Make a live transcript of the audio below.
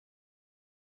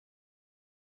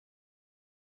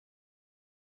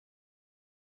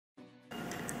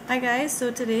Hi guys,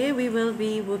 so today we will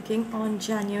be working on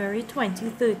January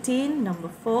 2013, number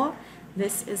 4.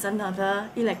 This is another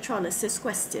electrolysis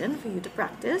question for you to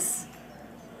practice.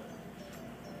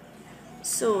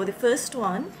 So the first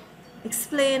one,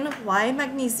 explain why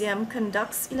magnesium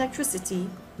conducts electricity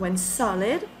when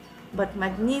solid, but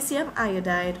magnesium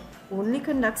iodide only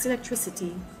conducts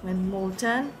electricity when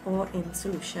molten or in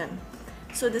solution.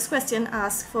 So this question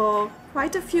asks for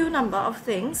quite a few number of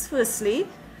things. Firstly,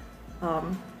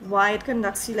 why it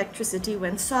conducts electricity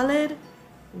when solid,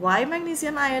 why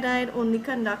magnesium iodide only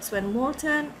conducts when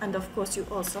molten, and of course you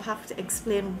also have to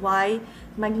explain why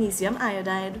magnesium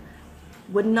iodide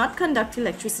would not conduct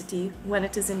electricity when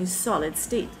it is in a solid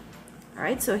state.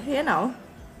 Alright, so here now,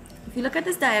 if you look at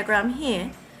this diagram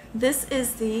here, this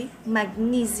is the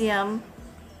magnesium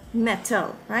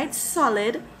metal, right?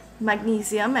 Solid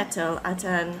magnesium metal at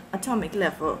an atomic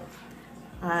level.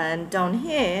 And down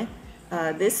here,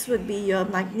 this would be your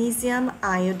magnesium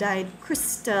iodide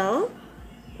crystal,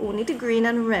 only the green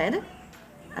and red.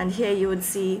 And here you would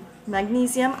see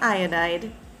magnesium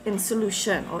iodide in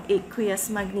solution, or aqueous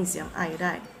magnesium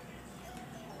iodide.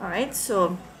 Alright,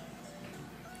 so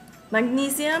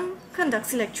magnesium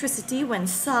conducts electricity when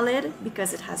solid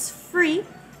because it has free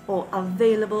or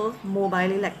available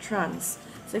mobile electrons.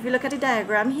 So if you look at the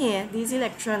diagram here, these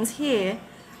electrons here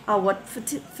are what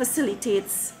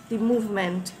facilitates the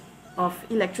movement of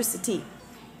electricity.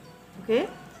 Okay,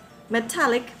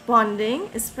 metallic bonding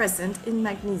is present in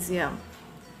magnesium.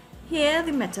 Here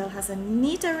the metal has a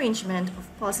neat arrangement of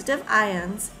positive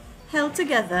ions held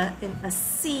together in a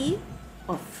sea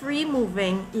of free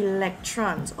moving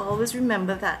electrons. Always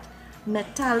remember that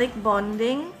metallic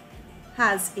bonding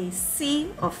has a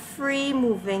sea of free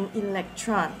moving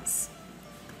electrons.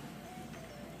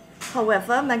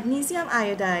 However, magnesium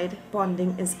iodide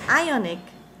bonding is ionic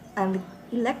and the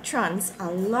electrons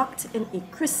are locked in a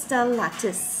crystal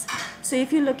lattice. So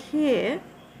if you look here,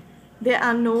 there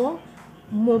are no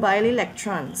mobile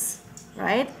electrons,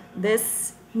 right?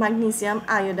 This magnesium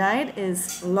iodide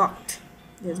is locked.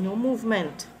 There's no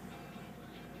movement.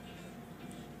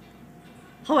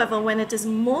 However, when it is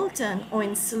molten or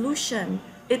in solution,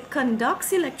 it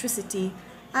conducts electricity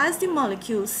as the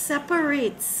molecule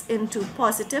separates into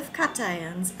positive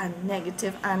cations and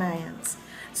negative anions.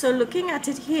 So looking at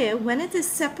it here, when it is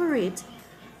separate,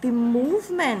 the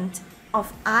movement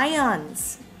of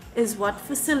ions is what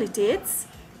facilitates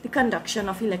the conduction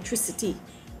of electricity.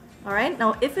 Alright,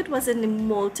 now if it was in the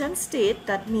molten state,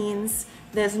 that means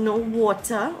there's no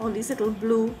water. All these little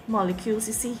blue molecules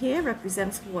you see here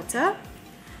represents water.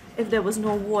 If there was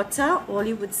no water, all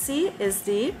you would see is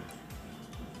the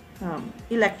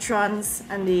electrons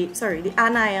and the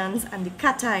anions and the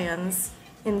cations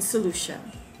in solution.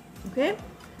 Okay,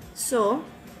 so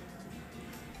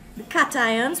the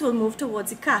cations will move towards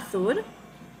the cathode.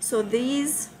 So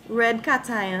these red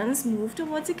cations move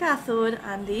towards the cathode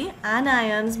and the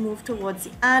anions move towards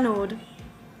the anode,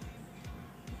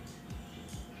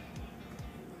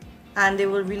 and they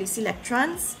will release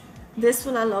electrons. This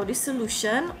will allow the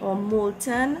solution or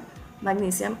molten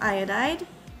magnesium iodide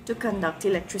to conduct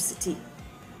electricity.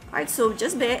 Alright, so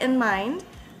just bear in mind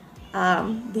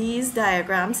these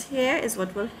diagrams here is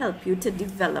what will help you to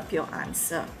develop your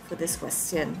answer for this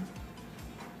question.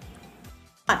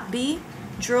 Part B,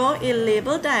 draw a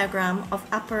label diagram of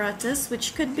apparatus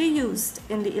which could be used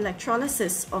in the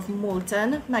electrolysis of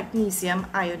molten magnesium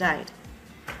iodide.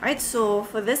 Alright, so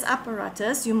for this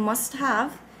apparatus you must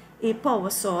have a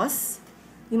power source.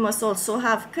 You must also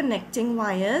have connecting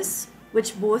wires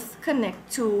which both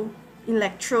connect to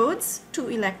electrodes, two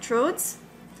electrodes.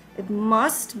 It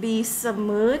must be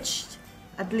submerged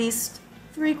at least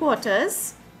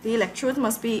 3/4. The electrode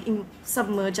must be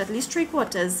submerged at least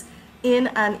 3/4 in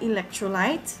an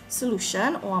electrolyte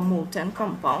solution or a molten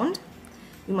compound.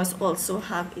 You must also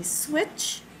have a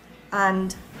switch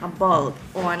and a bulb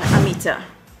or an ammeter.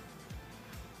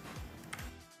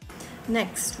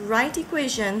 Next, write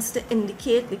equations to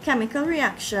indicate the chemical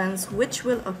reactions which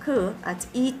will occur at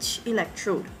each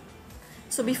electrode.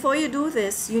 So before you do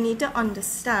this, you need to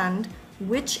understand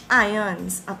which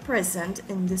ions are present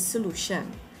in this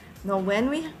solution. Now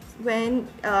when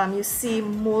you see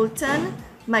molten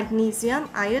magnesium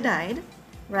iodide,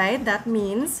 right, that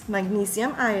means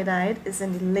magnesium iodide is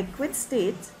in the liquid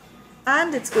state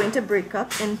and it's going to break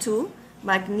up into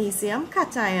magnesium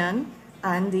cation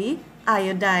and the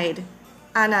iodide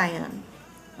anion.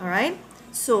 Alright,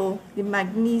 so the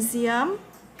magnesium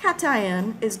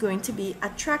cation is going to be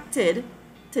attracted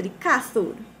to the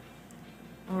cathode.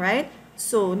 Alright,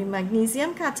 so the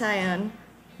magnesium cation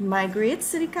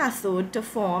migrates to the cathode to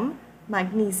form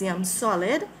magnesium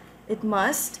solid. it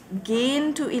must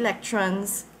gain 2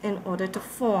 electrons in order to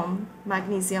form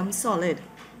magnesium solid.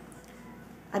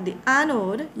 At the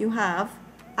anode, you have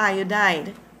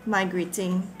iodide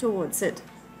migrating towards it.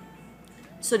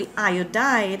 So the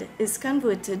iodide is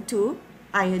converted to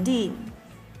iodine.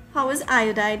 How is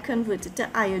iodide converted to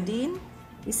iodine?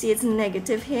 You see it's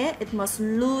negative here. It must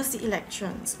lose the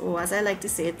electrons, or as I like to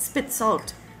say, it spits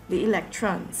out the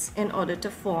electrons in order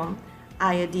to form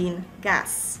iodine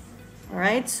gas.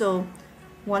 Alright, so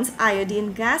once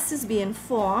iodine gas is being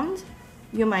formed,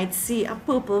 you might see a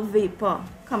purple vapor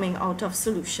coming out of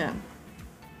solution.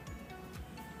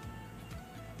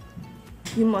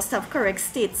 You must have correct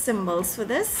state symbols for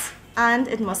this, and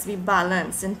it must be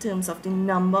balanced in terms of the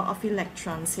number of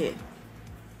electrons here.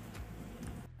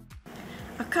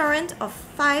 A current of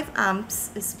 5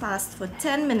 amps is passed for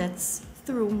 10 minutes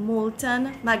through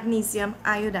molten magnesium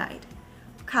iodide.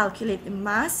 Calculate the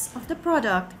mass of the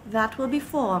product that will be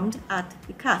formed at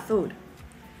the cathode.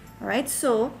 Alright,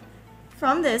 so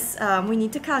from this we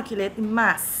need to calculate the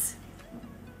mass.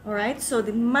 Alright, so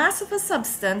the mass of a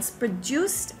substance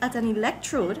produced at an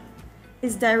electrode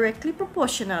is directly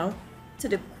proportional to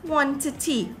the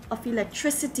quantity of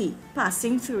electricity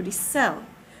passing through the cell.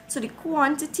 So the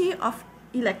quantity of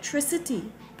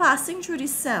electricity passing through the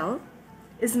cell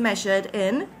is measured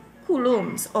in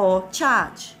coulombs or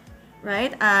charge,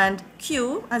 right? And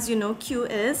Q, as you know, Q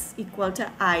is equal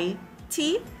to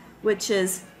IT, which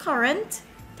is current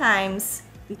times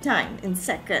the time in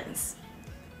seconds.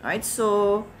 Alright,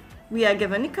 so we are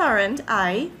given the current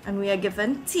I and we are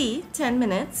given T, 10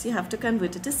 minutes. You have to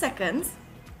convert it to seconds,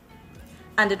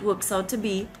 and it works out to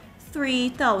be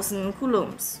 3,000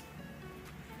 coulombs.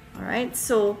 Alright,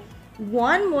 so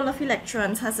 1 mole of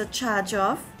electrons has a charge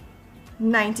of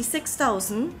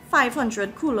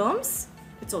 96,500 coulombs.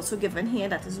 It's also given here,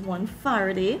 that is 1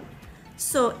 Faraday.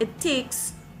 So it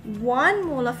takes 1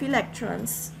 mole of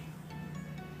electrons,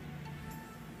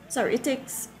 it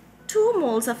takes 2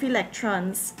 moles of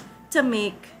electrons to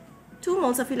make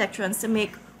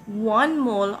 1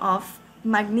 mole of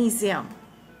magnesium.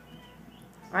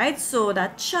 Right? So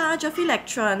that charge of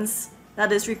electrons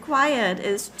that is required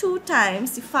is 2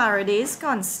 times the Faraday's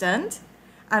constant,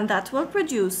 and that will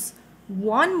produce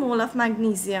 1 mole of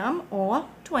magnesium, or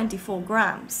 24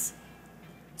 grams.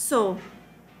 So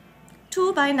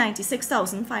 2 by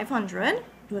 96,500,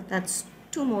 that's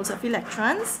 2 moles of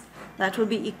electrons. That will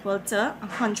be equal to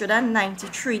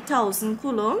 193,000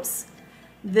 coulombs.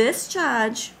 This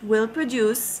charge will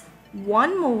produce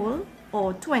 1 mole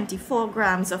or 24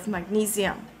 grams of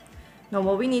magnesium. Now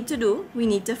what we need to do, we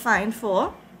need to find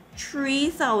for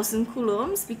 3,000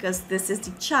 coulombs, because this is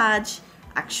the charge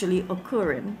actually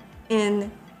occurring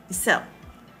in the cell.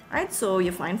 Alright, so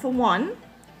you find for 1,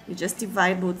 you just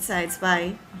divide both sides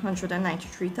by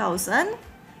 193,000,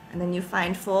 and then you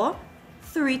find for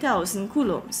 3,000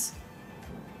 coulombs.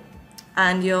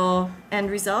 And your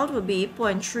end result will be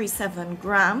 0.37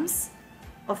 grams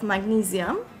of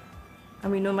magnesium,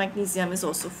 and we know magnesium is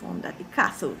also formed at the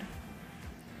cathode.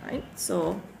 Right?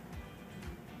 So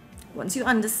once you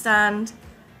understand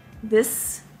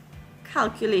this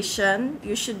calculation,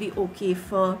 you should be okay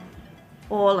for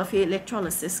all of your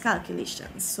electrolysis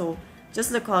calculations. So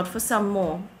just look out for some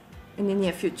more in the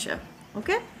near future.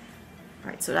 Okay?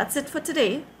 Alright, so that's it for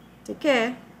today. Take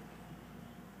care.